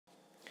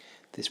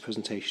This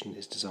presentation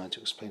is designed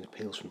to explain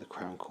appeals from the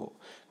Crown Court.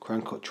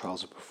 Crown Court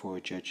trials are before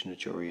a judge and a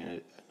jury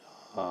and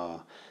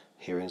are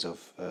hearings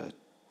of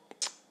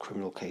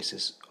criminal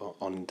cases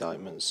on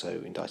indictments, so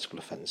indictable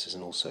offences,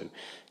 and also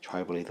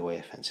triable either way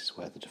offences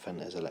where the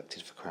defendant is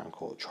elected for Crown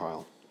Court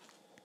trial.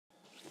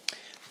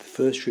 The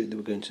first route that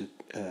we're going to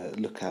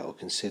look at or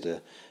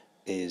consider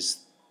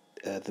is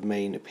the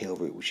main appeal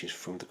route, which is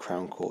from the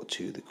Crown Court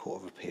to the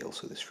Court of Appeal,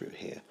 so this route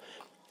here.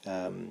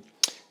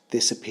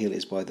 This appeal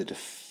is by the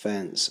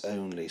defence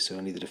only, so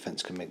only the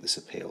defence can make this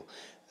appeal.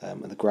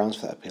 And the grounds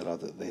for that appeal are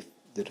that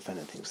the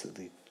defendant thinks that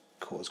the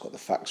court has got the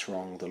facts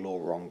wrong, the law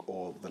wrong,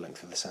 or the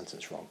length of the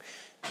sentence wrong.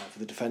 For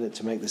the defendant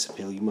to make this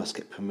appeal, you must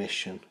get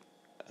permission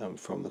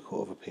from the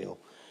Court of Appeal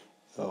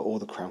or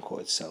the Crown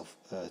Court itself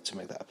to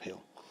make that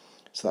appeal.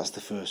 So that's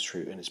the first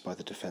route, and it's by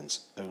the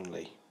defence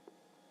only.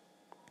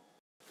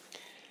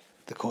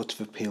 The Court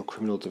of Appeal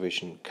Criminal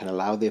Division can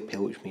allow the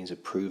appeal, which means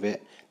approve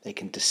it. They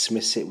can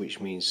dismiss it, which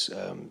means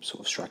sort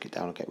of strike it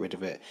down or get rid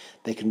of it.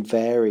 They can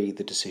vary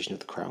the decision of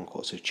the Crown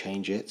Court, so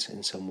change it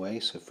in some way.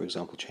 So, for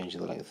example,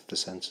 changing the length of the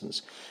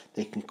sentence.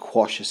 They can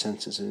quash a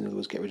sentence, in other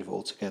words, get rid of it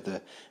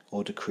altogether,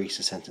 or decrease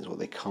a sentence. What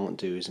they can't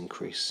do is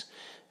increase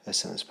a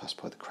sentence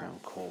passed by the Crown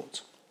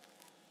Court.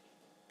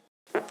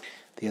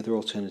 The other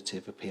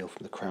alternative appeal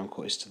from the Crown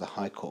Court is to the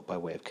High Court by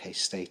way of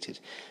case stated.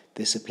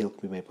 This appeal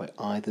can be made by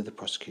either the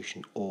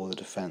prosecution or the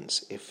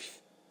defence if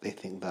they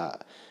think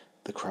that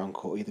the Crown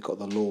Court either got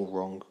the law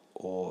wrong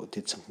or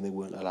did something they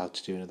weren't allowed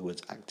to do, in other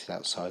words, acted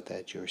outside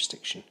their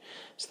jurisdiction.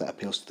 So that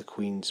appeals to the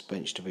Queen's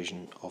Bench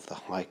Division of the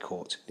High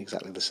Court in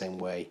exactly the same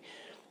way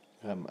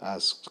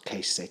as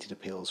case stated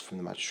appeals from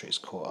the Magistrates'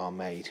 Court are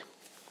made.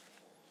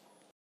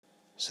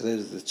 So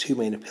those are the two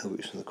main appeal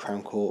routes from the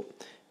Crown Court: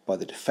 by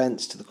the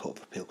defence to the Court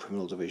of Appeal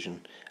Criminal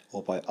Division,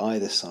 or by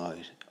either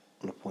side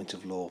on a point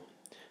of law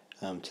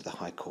to the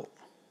High Court.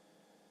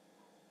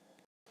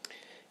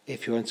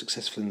 If you're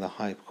unsuccessful in the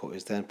High Court, it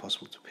is then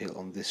possible to appeal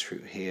on this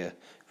route here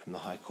from the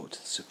High Court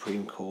to the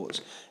Supreme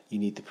Court. You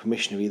need the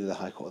permission of either the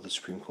High Court or the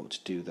Supreme Court to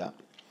do that.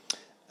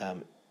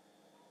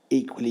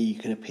 Equally, you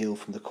can appeal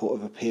from the Court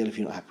of Appeal if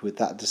you're not happy with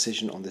that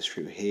decision on this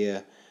route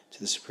here to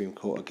the Supreme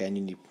Court. Again,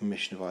 you need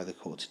permission of either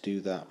court to do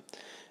that.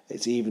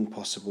 It's even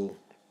possible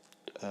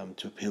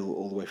to appeal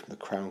all the way from the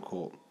Crown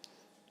Court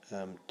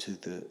to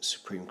the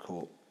Supreme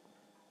Court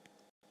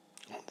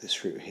on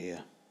this route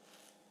here.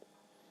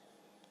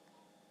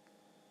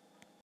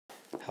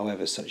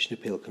 However, such an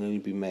appeal can only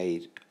be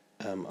made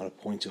on a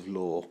point of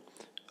law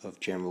of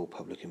general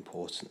public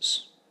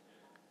importance,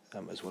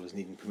 as well as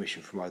needing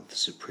permission from either the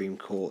Supreme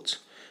Court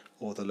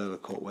or the lower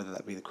court, whether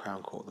that be the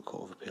Crown Court, the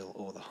Court of Appeal,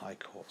 or the High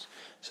Court.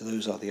 So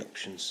those are the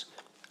options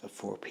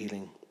for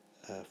appealing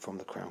from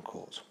the Crown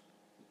Court.